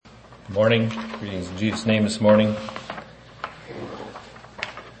Morning. Greetings in Jesus' name this morning.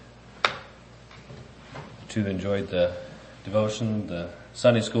 You enjoyed the devotion, the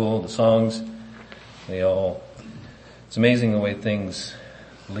Sunday school, the songs. It's amazing the way things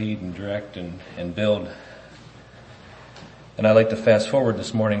lead and direct and build. And I'd like to fast forward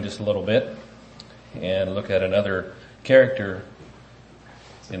this morning just a little bit and look at another character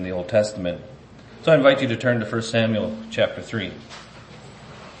in the Old Testament. So I invite you to turn to 1 Samuel chapter 3.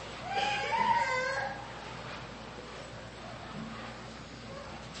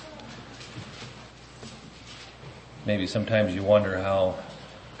 Maybe sometimes you wonder how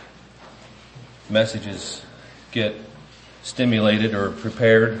messages get stimulated or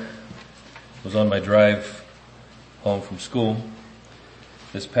prepared. I was on my drive home from school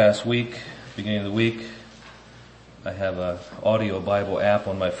this past week, beginning of the week. I have an audio Bible app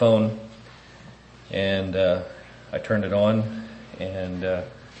on my phone, and I turned it on, and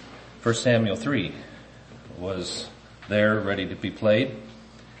 1 Samuel 3 was there ready to be played.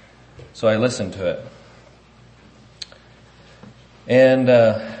 So I listened to it. And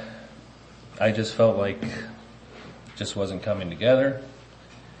I just felt like it just wasn't coming together,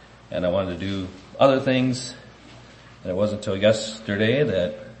 and I wanted to do other things, and it wasn't until yesterday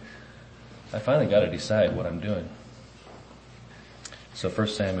that I finally got to decide what I'm doing. So 1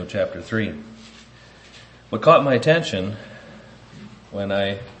 Samuel chapter 3. What caught my attention when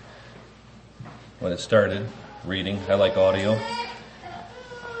it started reading, I like audio,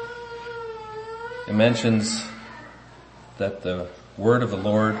 it mentions that the word of the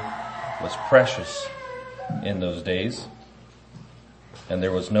Lord was precious in those days, and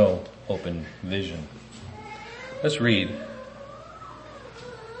there was no open vision. Let's read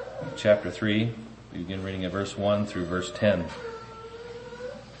chapter 3. We begin reading at verse 1 through verse 10.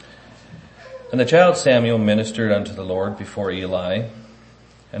 And the child Samuel ministered unto the Lord before Eli,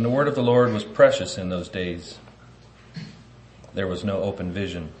 and the word of the Lord was precious in those days. There was no open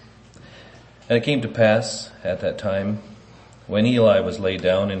vision. And it came to pass at that time, when Eli was laid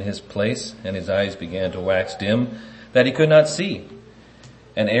down in his place, and his eyes began to wax dim, that he could not see.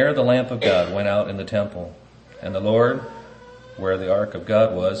 And ere the lamp of God went out in the temple, and the Lord, where the ark of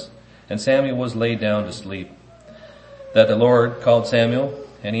God was, and Samuel was laid down to sleep, that the Lord called Samuel,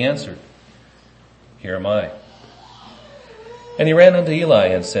 and he answered, Here am I. And he ran unto Eli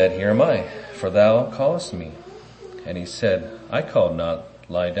and said, Here am I, for thou callest me. And he said, I called not,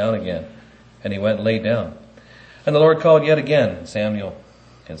 lie down again. And he went and lay down. And the Lord called yet again, Samuel.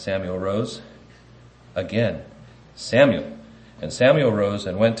 And Samuel rose again, Samuel. And Samuel rose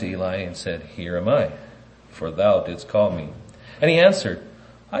and went to Eli and said, Here am I, for thou didst call me. And he answered,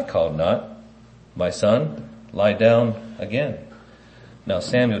 I called not, my son, lie down again. Now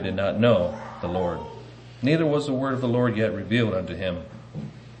Samuel did not know the Lord, neither was the word of the Lord yet revealed unto him.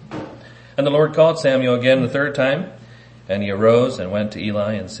 And the Lord called Samuel again the third time, and he arose and went to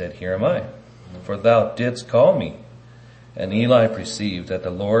Eli and said, Here am I, for thou didst call me. And Eli perceived that the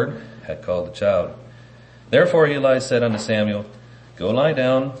Lord had called the child. Therefore Eli said unto Samuel, Go lie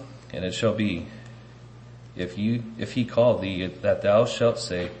down, and it shall be, if he call thee, that thou shalt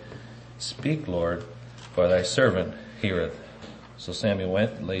say, Speak, Lord, for thy servant heareth. So Samuel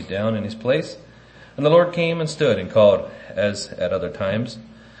went and laid down in his place. And the Lord came and stood and called, as at other times,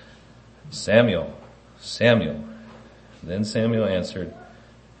 Samuel, Samuel. Then Samuel answered,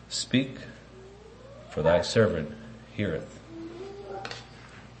 Speak, for thy servant heareth.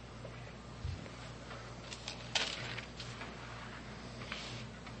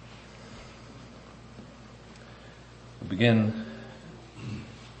 We begin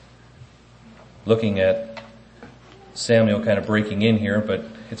looking at Samuel kind of breaking in here, but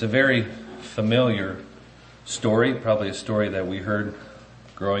it's a very familiar story, probably a story that we heard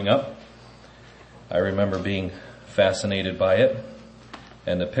growing up. I remember being fascinated by it,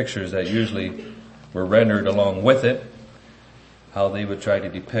 and the pictures that usually were rendered along with it, how they would try to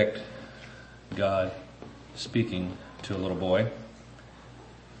depict God speaking to a little boy,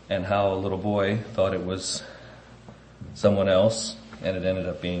 and how a little boy thought it was someone else, and it ended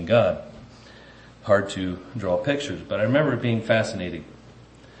up being God. Hard to draw pictures, but I remember it being fascinating.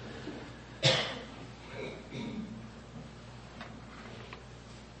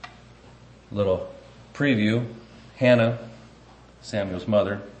 Little preview. Hannah, Samuel's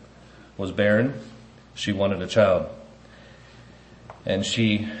mother, was barren. She wanted a child. And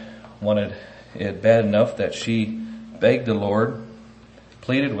she wanted it bad enough that she begged the Lord,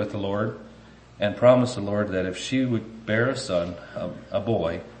 pleaded with the Lord, and promised the Lord that if she would bear a son, a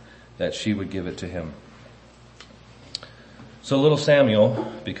boy, that she would give it to him. So little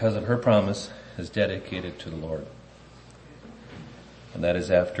Samuel, because of her promise, is dedicated to the Lord. And that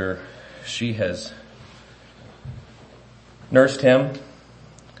is after she has nursed him,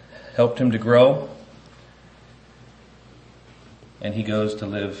 helped him to grow, and he goes to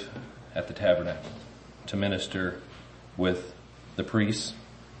live at the tabernacle to minister with the priest,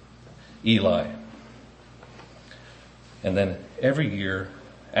 Eli. And then every year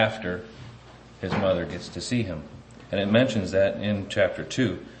after, his mother gets to see him. And it mentions that in chapter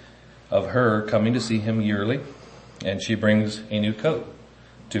 2 of her coming to see him yearly, and she brings a new coat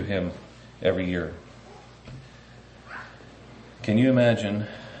to him every year. Can you imagine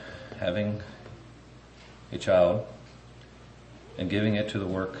having a child and giving it to the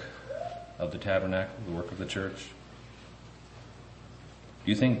work of the tabernacle, the work of the church?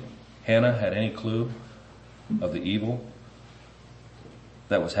 Do you think Hannah had any clue of the evil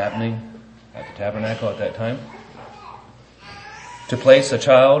that was happening at the tabernacle at that time? To place a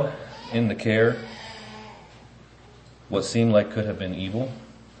child in the care, what seemed like could have been evil?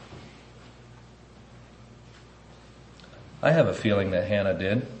 I have a feeling that Hannah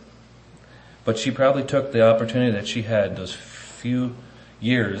did, but she probably took the opportunity that she had, those few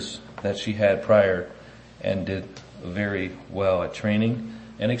years that she had prior, and did very well at training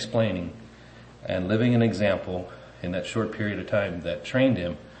and explaining and living an example in that short period of time that trained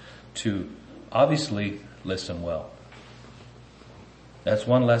him to obviously listen well. That's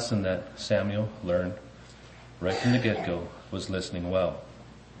one lesson that Samuel learned right from the get-go, was listening well.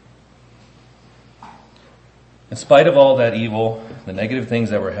 In spite of all that evil, the negative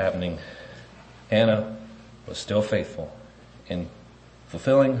things that were happening, Hannah was still faithful in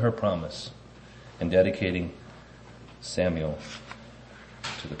fulfilling her promise and dedicating Samuel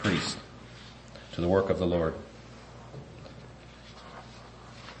to the priest, to the work of the Lord.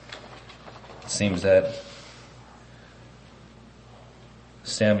 It seems that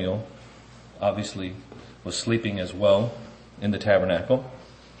Samuel obviously was sleeping as well in the tabernacle,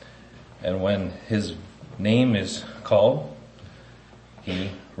 and when his name is called,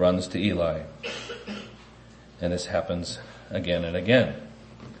 he runs to Eli. And this happens again and again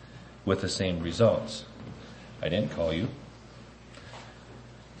with the same results. I didn't call you.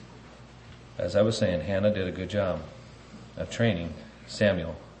 As I was saying, Hannah did a good job of training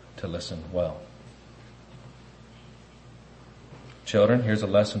Samuel to listen well. Children, here's a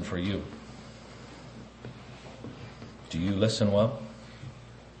lesson for you. Do you listen well?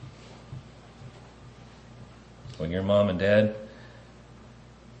 When your mom and dad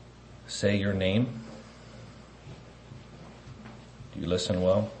say your name, do you listen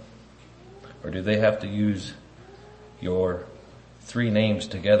well? Or do they have to use your 3 names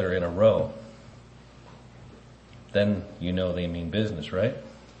together in a row? Then you know they mean business, right?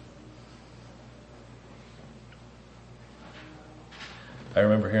 I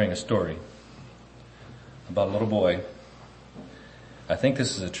remember hearing a story about a little boy. I think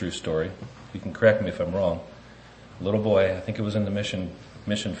this is a true story. You can correct me if I'm wrong. A little boy, I think it was in the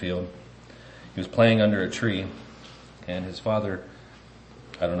mission field. He was playing under a tree, and his father,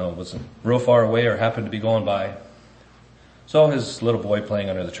 I don't know, was real far away or happened to be going by. Saw his little boy playing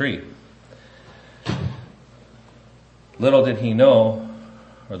under the tree. Little did he know,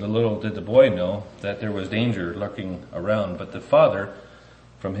 or little did the boy know, that there was danger lurking around. But the father,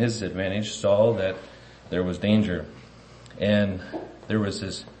 from his advantage, saw that there was danger. And there was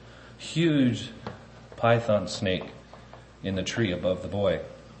this huge python snake in the tree above the boy,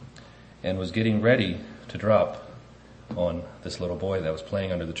 and was getting ready to drop on this little boy that was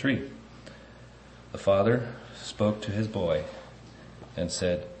playing under the tree. The father spoke to his boy and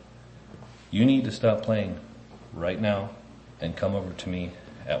said, "You need to stop playing right now and come over to me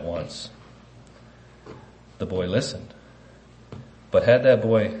at once." The boy listened. But had that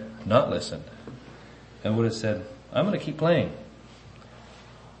boy not listened and would have said, "I'm going to keep playing,"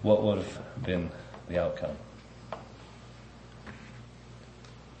 what would have been the outcome?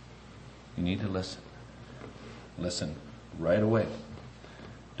 You need to listen. Listen right away.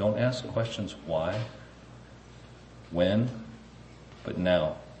 Don't ask questions why, when, but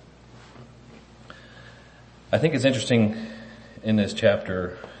now. I think it's interesting in this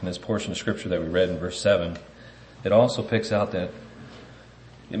chapter, in this portion of scripture that we read in verse 7, it also picks out that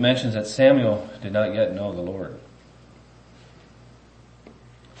it mentions that Samuel did not yet know the Lord.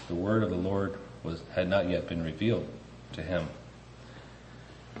 The word of the Lord had not yet been revealed to him.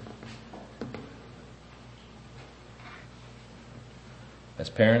 As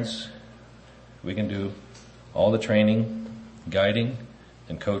parents, we can do all the training, guiding,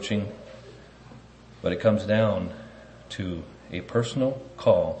 and coaching, but it comes down to a personal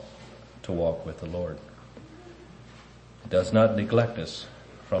call to walk with the Lord. It does not neglect us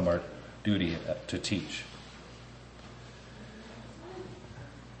from our duty to teach.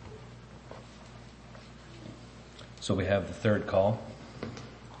 So we have the third call,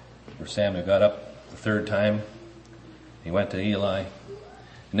 where Samuel got up the third time. He went to Eli.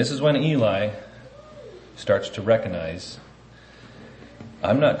 And this is when Eli starts to recognize,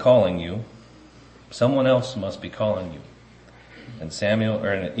 I'm not calling you. Someone else must be calling you. And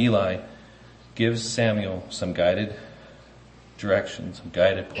Eli gives Samuel some guided directions, some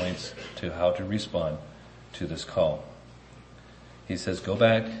guided points to how to respond to this call. He says, go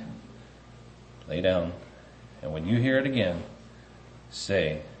back, lay down, and when you hear it again,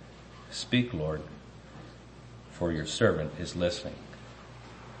 say, speak, Lord, for your servant is listening.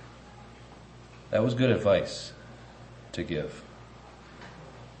 That was good advice to give.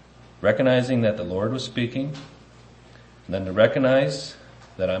 Recognizing that the Lord was speaking, and then to recognize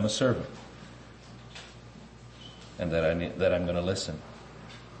that I'm a servant, and that I'm going to listen.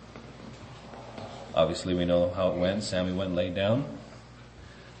 Obviously, we know how it went. Samuel went and laid down.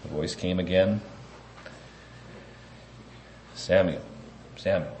 The voice came again. Samuel,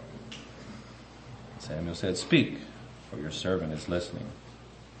 Samuel. Samuel said, speak, for your servant is listening.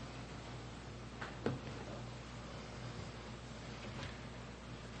 It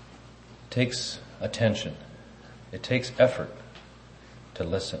takes attention. It takes effort to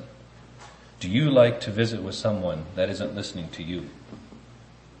listen. Do you like to visit with someone that isn't listening to you?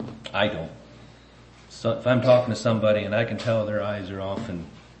 I don't. So if I'm talking to somebody and I can tell their eyes are off in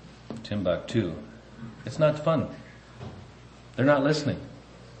Timbuktu, it's not fun. They're not listening.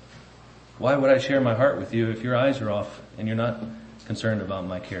 Why would I share my heart with you if your eyes are off and you're not concerned about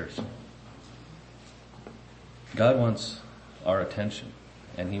my cares? God wants our attention,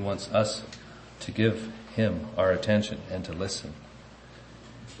 and He wants us to give Him our attention and to listen.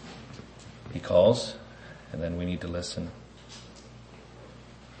 He calls, and then we need to listen.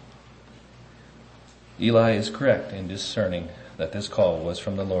 Eli is correct in discerning that this call was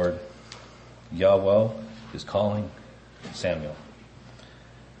from the Lord. Yahweh is calling Samuel.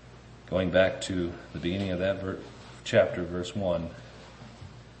 Going back to the beginning of that chapter, verse 1,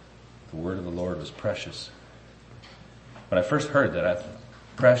 the word of the Lord was precious. When I first heard that,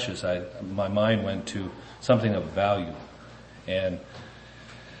 precious, my mind went to something of value. And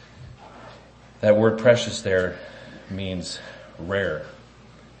that word precious there means rare.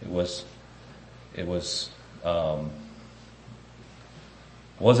 It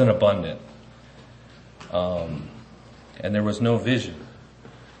wasn't abundant. And there was no vision.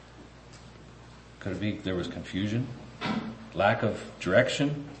 Could it be there was confusion? Lack of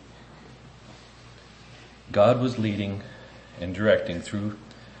direction? God was leading and directing through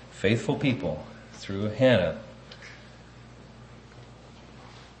faithful people, through Hannah,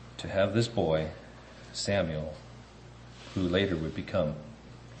 to have this boy, Samuel, who later would become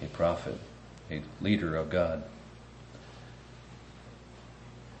a prophet, a leader of God.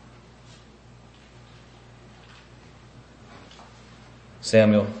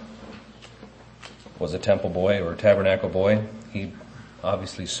 Samuel was a temple boy or a tabernacle boy. He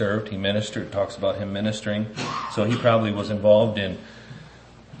obviously served, he ministered. It talks about him ministering. So he probably was involved in,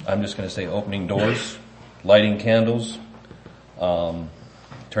 I'm just going to say, opening doors, lighting candles,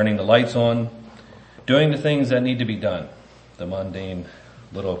 turning the lights on, doing the things that need to be done, the mundane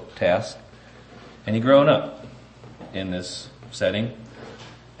little tasks. And he grown up in this setting,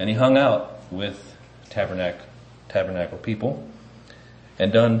 and he hung out with tabernacle people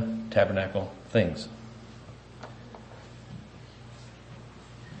and done tabernacle things.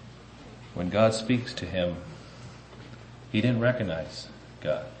 When God speaks to him, he didn't recognize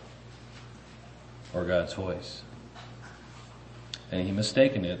God or God's voice. And he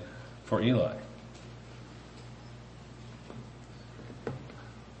mistaken it for Eli.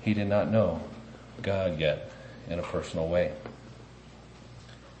 He did not know God yet in a personal way.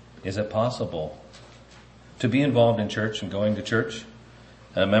 Is it possible to be involved in church and going to church,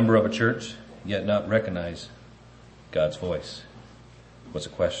 and a member of a church, yet not recognize God's voice? Was a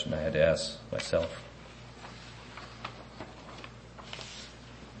question I had to ask myself.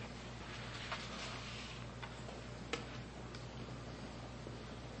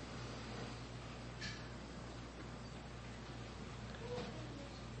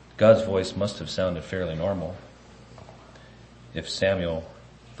 God's voice must have sounded fairly normal if Samuel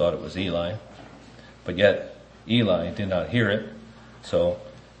thought it was Eli, but yet Eli did not hear it, so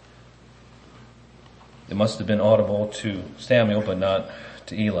it must have been audible to Samuel, but not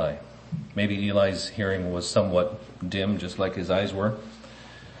to Eli. Maybe Eli's hearing was somewhat dim, just like his eyes were.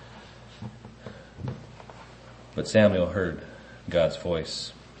 But Samuel heard God's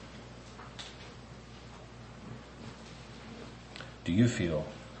voice. Do you feel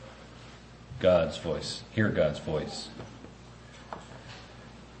God's voice? Hear God's voice?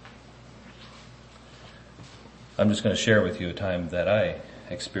 I'm just going to share with you a time that I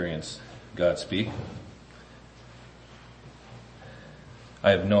experienced God speak.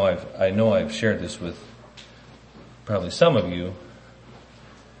 I know I've shared this with probably some of you,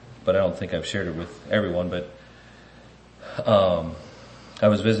 but I don't think I've shared it with everyone. But I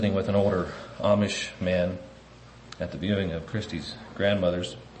was visiting with an older Amish man at the viewing of Christy's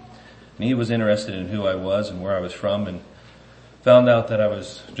grandmother's, and he was interested in who I was and where I was from, and found out that I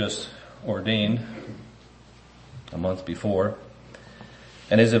was just ordained a month before.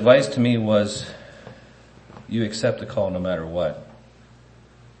 And his advice to me was, you accept the call no matter what.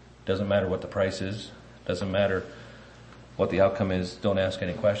 Doesn't matter what the price is. Doesn't matter what the outcome is. Don't ask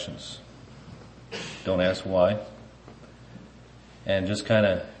any questions. Don't ask why. And just kind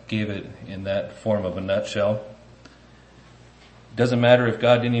of gave it in that form of a nutshell. Doesn't matter if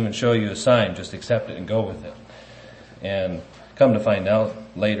God didn't even show you a sign. Just accept it and go with it. And come to find out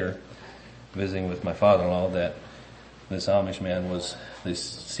later, visiting with my father-in-law, that this Amish man was the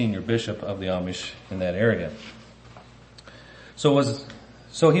senior bishop of the Amish in that area. So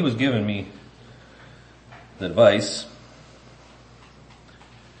he was giving me the advice,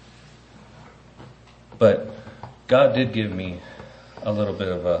 but God did give me a little bit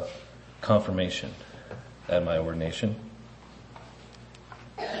of a confirmation at my ordination.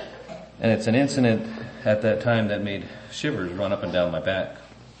 And it's an incident at that time that made shivers run up and down my back.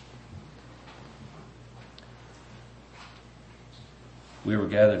 We were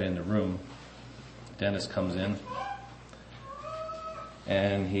gathered in the room. Dennis comes in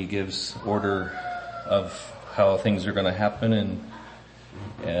and he gives order of how things are going to happen,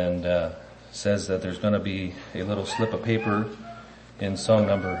 and says that there's going to be a little slip of paper in song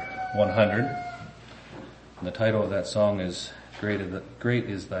number 100. And the title of that song is Great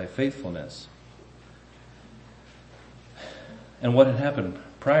is Thy Faithfulness. And what had happened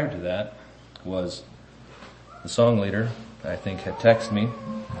prior to that was the song leader, I think, had texted me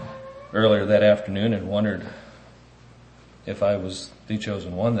earlier that afternoon and wondered if I was the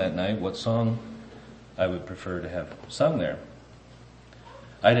chosen one that night, what song I would prefer to have sung there.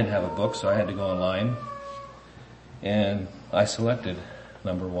 I didn't have a book, so I had to go online, and I selected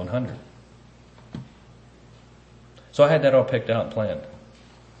number 100. So I had that all picked out and planned.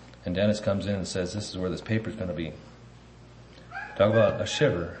 And Dennis comes in and says, this is where this paper's going to be. Talk about a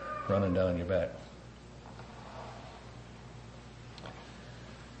shiver running down your back.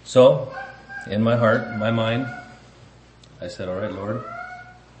 So, in my heart, in my mind, I said, all right, Lord,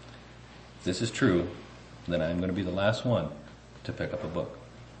 if this is true, then I'm going to be the last one to pick up a book.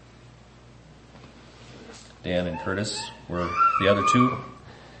 Dan and Curtis were the other two.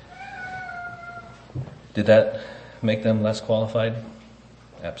 Did that make them less qualified?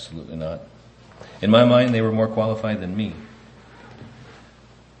 Absolutely not. In my mind, they were more qualified than me.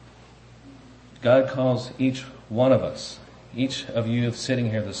 God calls each one of us, each of you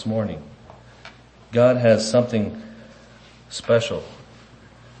sitting here this morning. God has something special,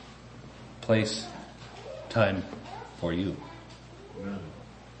 place, time for you.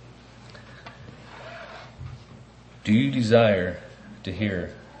 Do you desire to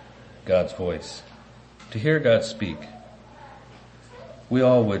hear God's voice? To hear God speak? We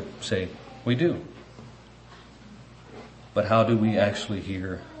all would say, we do. But how do we actually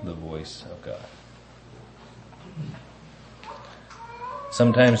hear the voice of God?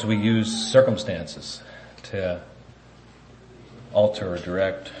 Sometimes we use circumstances to alter or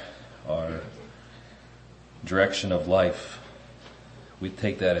direct our direction of life. We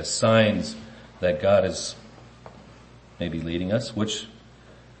take that as signs that God is maybe leading us, which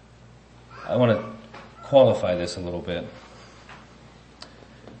I want to qualify this a little bit.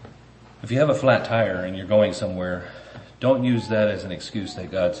 If you have a flat tire and you're going somewhere, don't use that as an excuse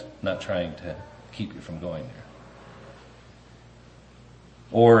that God's not trying to keep you from going there.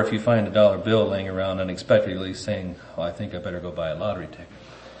 Or if you find a dollar bill laying around unexpectedly saying, oh, I think I better go buy a lottery ticket.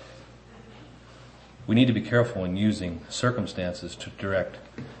 We need to be careful in using circumstances to direct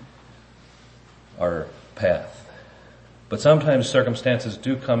our path. But sometimes circumstances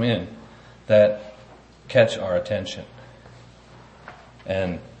do come in that catch our attention.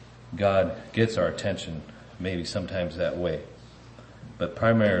 And God gets our attention maybe sometimes that way. But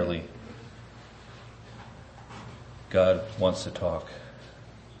primarily, God wants to talk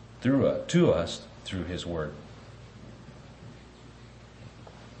to us through His Word.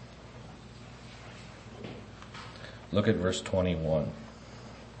 Look at verse 21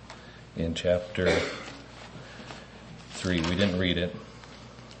 in chapter 3. We didn't read it,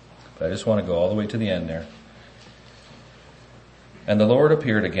 but I just want to go all the way to the end there. And the Lord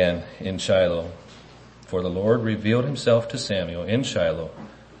appeared again in Shiloh, for the Lord revealed Himself to Samuel in Shiloh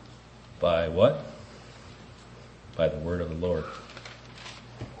by what? by the word of the Lord.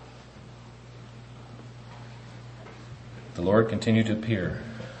 The Lord continued to appear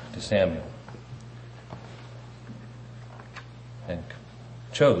to Samuel and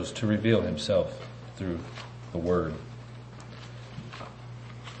chose to reveal himself through the word.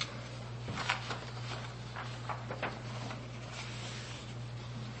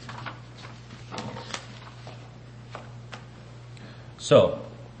 So,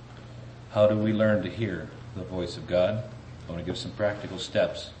 how do we learn to hear the voice of God? I want to give some practical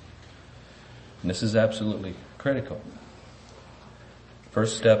steps. And this is absolutely critical.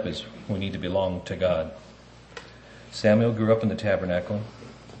 First step is we need to belong to God. Samuel grew up in the tabernacle.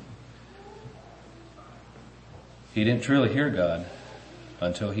 He didn't truly hear God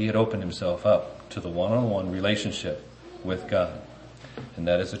until he had opened himself up to the one-on-one relationship with God. And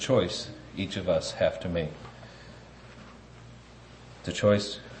that is a choice each of us have to make. The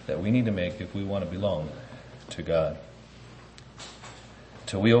choice that we need to make if we want to belong to God.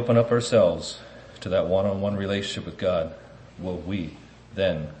 Till we open up ourselves to that one-on-one relationship with God, will we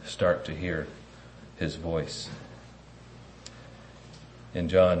then start to hear his voice. In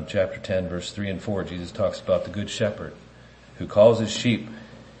John chapter 10, verse 3 and 4, Jesus talks about the good shepherd who calls his sheep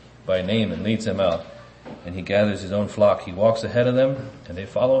by name and leads them out. And he gathers his own flock. He walks ahead of them and they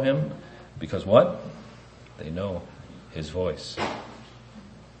follow him because what? They know his voice.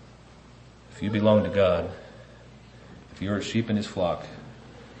 If you belong to God, if you're a sheep in his flock,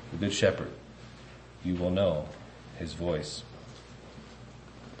 the good shepherd, you will know his voice.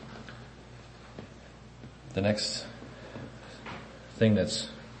 The next thing that's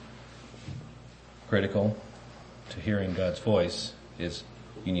critical to hearing God's voice is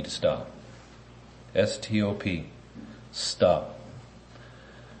you need to stop. S-T-O-P. Stop.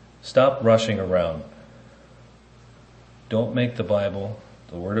 Stop rushing around. Don't make the Bible,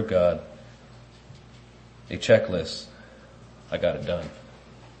 the Word of God, a checklist. I got it done.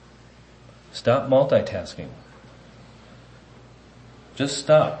 Stop multitasking. Just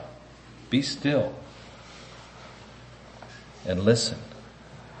stop. Be still. And listen.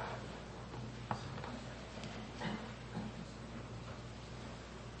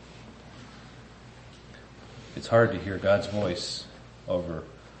 It's hard to hear God's voice over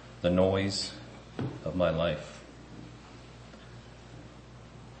the noise of my life.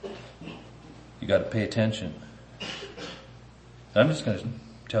 You got to pay attention. I'm just going to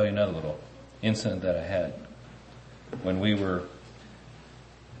tell you another little incident that I had when we were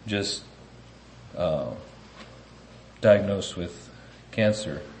just diagnosed with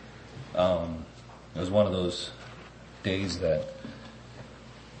cancer. It was one of those days that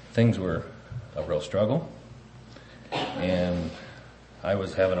things were a real struggle, and I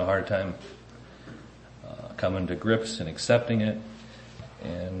was having a hard time coming to grips and accepting it,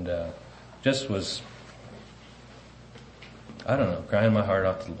 and just was, I don't know, crying my heart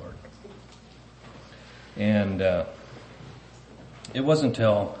out to the Lord. And it wasn't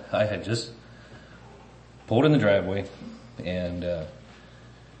until I had just pulled in the driveway and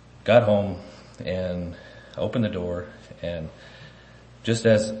got home and opened the door, and just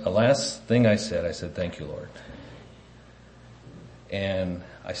as a last thing I said, thank you, Lord. And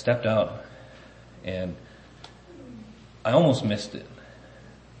I stepped out and I almost missed it.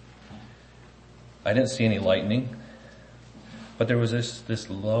 I didn't see any lightning, but there was this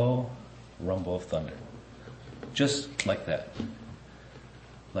low rumble of thunder. Just like that.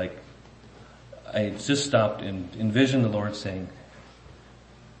 Like, I just stopped and envisioned the Lord saying,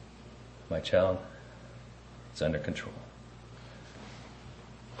 my child, it's under control.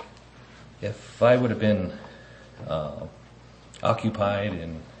 If I would have been occupied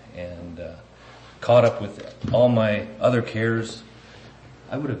and caught up with all my other cares,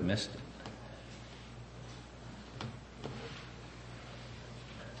 I would have missed it.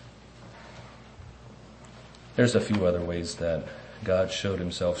 There's a few other ways that God showed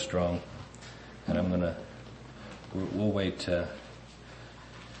himself strong, and we'll wait to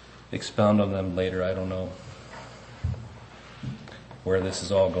expound on them later. I don't know where this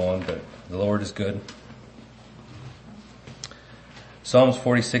is all going, but the Lord is good. Psalms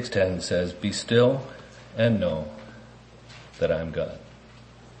 46:10 says, "Be still and know that I am God."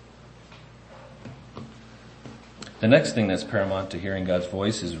 The next thing that's paramount to hearing God's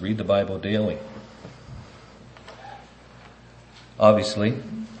voice is read the Bible daily. Obviously,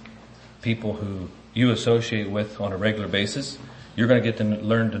 people who you associate with on a regular basis, you're going to get to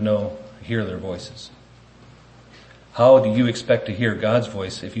learn to hear their voices. How do you expect to hear God's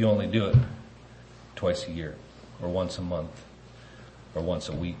voice if you only do it twice a year, or once a month, or once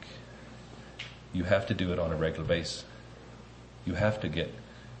a week? You have to do it on a regular basis. You have to get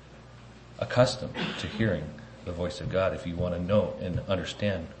accustomed to hearing the voice of God if you want to know and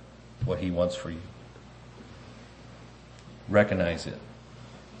understand what he wants for you. Recognize it.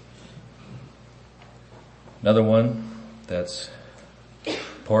 Another one that's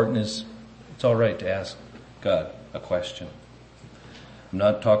important is it's all right to ask God a question. I'm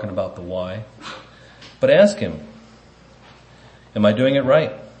not talking about the why, but ask him, am I doing it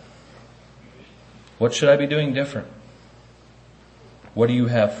right? What should I be doing different? What do you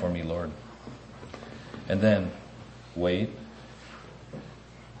have for me, Lord? And then wait,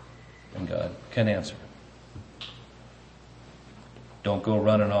 and God can answer. Don't go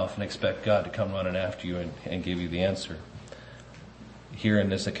running off and expect God to come running after you and give you the answer. Here in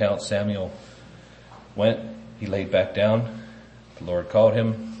this account, Samuel went, he laid back down, the Lord called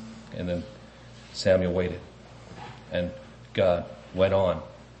him, and then Samuel waited. And God went on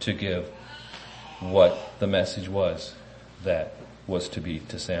to give what the message was that was to be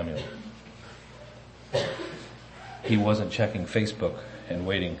to Samuel. He wasn't checking Facebook and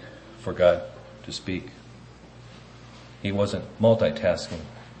waiting for God to speak. He wasn't multitasking.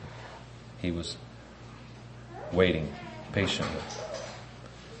 He was waiting patiently.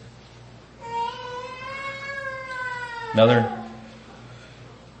 Another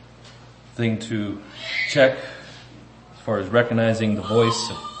thing to check as far as recognizing the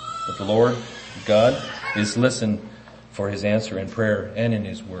voice of the Lord, God, is listen for his answer in prayer and in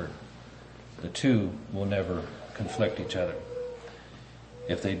his word. The two will never conflict each other.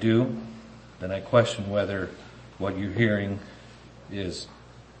 If they do, then I question whether what you're hearing is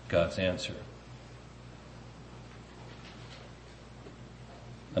God's answer.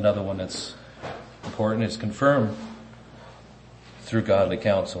 Another one that's important is confirm through godly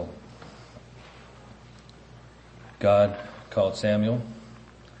counsel. God called Samuel.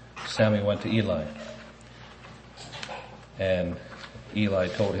 Samuel went to Eli. And Eli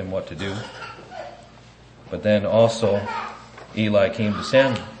told him what to do. But then also Eli came to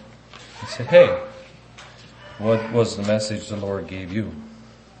Samuel. He said, hey, what was the message the Lord gave you?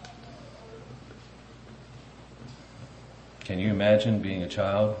 Can you imagine being a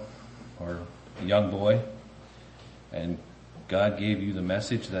child or a young boy and God gave you the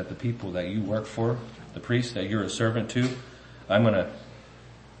message that the people that you work for, the priest that you're a servant to, I'm going to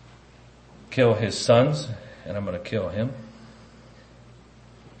kill his sons and I'm going to kill him.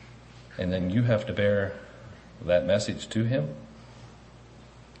 And then you have to bear that message to him.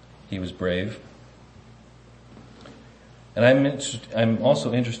 He was brave. And I'm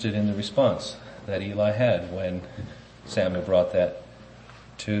also interested in the response that Eli had when Samuel brought that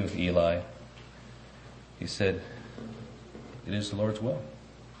to Eli. He said, it is the Lord's will.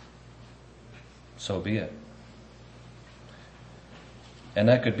 So be it. And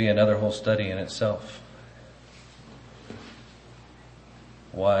that could be another whole study in itself.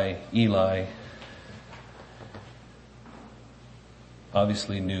 Why Eli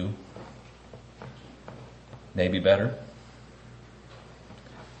obviously knew, maybe better.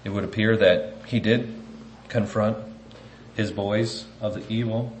 It would appear that he did confront his boys of the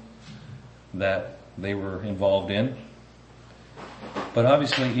evil that they were involved in. But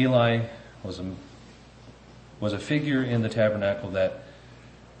obviously Eli was a figure in the tabernacle that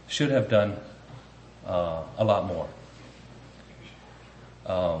should have done a lot more.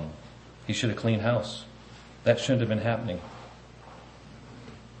 He should have cleaned house. That shouldn't have been happening.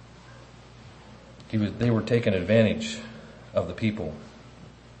 They were taking advantage of the people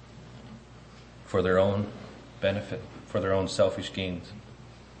for their own benefit, for their own selfish gains.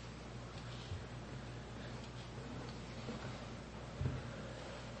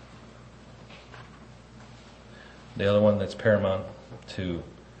 The other one that's paramount to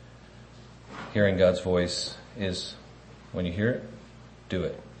hearing God's voice is when you hear it, do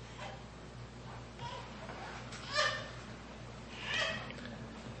it.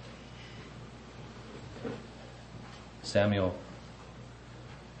 Samuel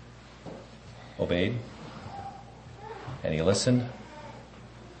obeyed and he listened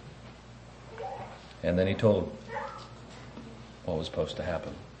and then he told what was supposed to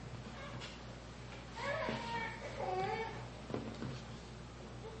happen.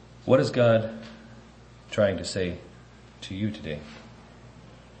 What is God trying to say to you today?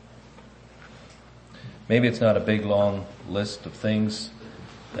 Maybe it's not a big long list of things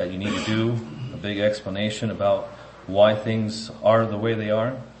that you need to do, a big explanation about why things are the way they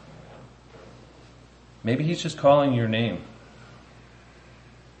are. Maybe he's just calling your name.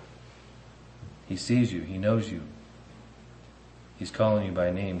 He sees you. He knows you. He's calling you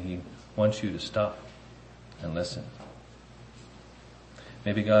by name. He wants you to stop and listen.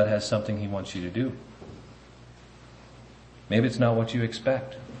 Maybe God has something he wants you to do. Maybe it's not what you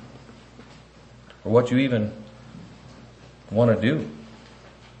expect or what you even want to do.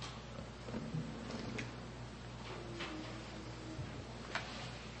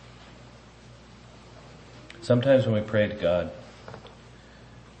 Sometimes when we pray to God,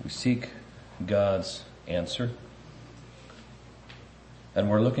 we seek God's answer, and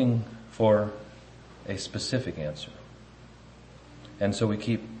we're looking for a specific answer. And so we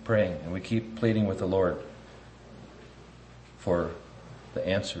keep praying and we keep pleading with the Lord for the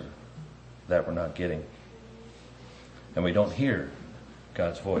answer that we're not getting. And we don't hear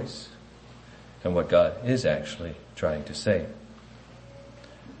God's voice and what God is actually trying to say.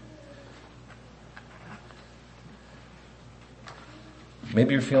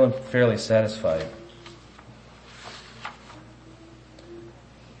 Maybe you're feeling fairly satisfied.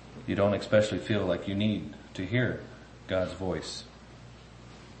 You don't especially feel like you need to hear God's voice.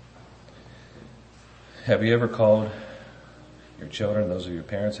 Have you ever called your children, those are your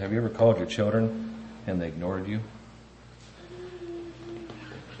parents, have you ever called your children and they ignored you?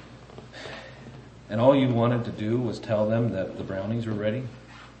 And all you wanted to do was tell them that the brownies were ready?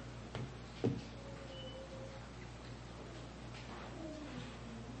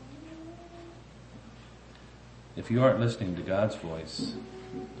 If you aren't listening to God's voice,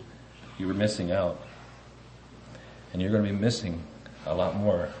 you were missing out. And you're going to be missing a lot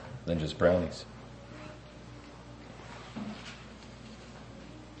more than just brownies.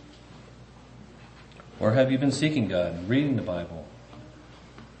 Or have you been seeking God and reading the Bible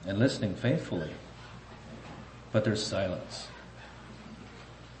and listening faithfully, but there's silence?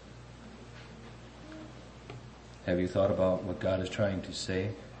 Have you thought about what God is trying to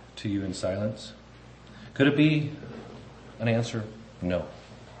say to you in silence? Could it be an answer? No.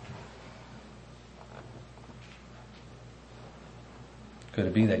 Could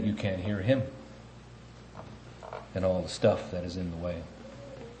it be that you can't hear Him and all the stuff that is in the way?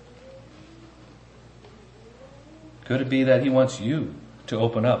 Could it be that He wants you to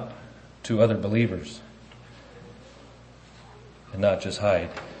open up to other believers and not just hide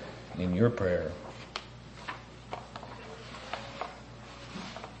in your prayer?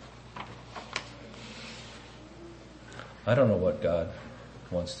 I don't know what God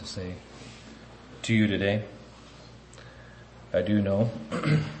wants to say to you today. I do know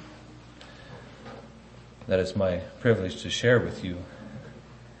that it's my privilege to share with you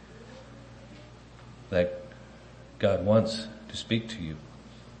that God wants to speak to you.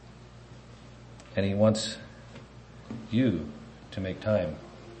 And He wants you to make time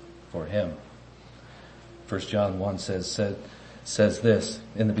for Him. 1 John 1 says this,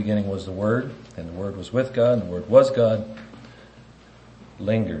 in the beginning was the Word, and the Word was with God, and the Word was God.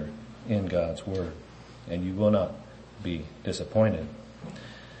 Linger in God's Word, and you will not be disappointed.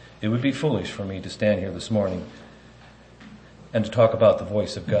 It would be foolish for me to stand here this morning and to talk about the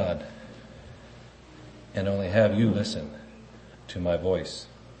voice of God and only have you listen to my voice.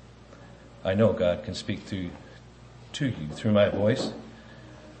 I know God can speak to you through my voice,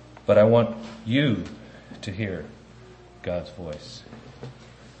 but I want you to hear God's voice.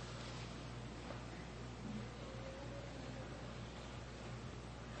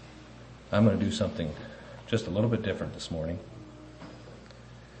 I'm going to do something just a little bit different this morning.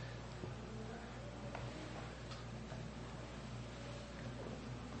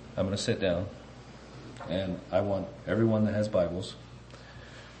 I'm going to sit down, and I want everyone that has Bibles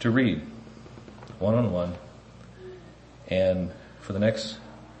to read one-on-one, and for the next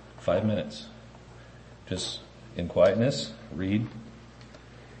 5 minutes, just in quietness, read,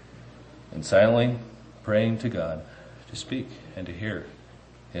 and silently praying to God to speak and to hear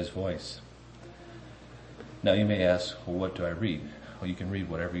His voice. Now you may ask, well, what do I read? Well, you can read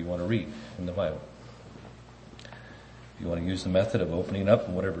whatever you want to read in the Bible. If you want to use the method of opening up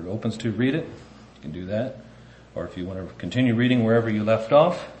and whatever it opens to, read it, you can do that. Or if you want to continue reading wherever you left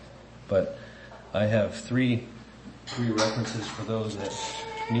off. But I have three references for those that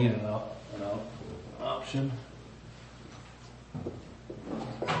need an option.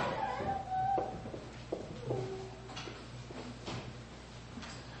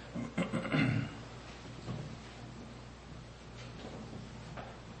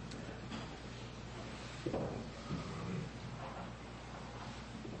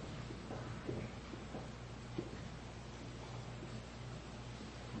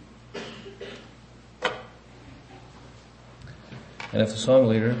 And if the song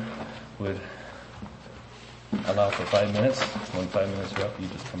leader would allow for 5 minutes, when 5 minutes are up, you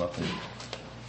just come up and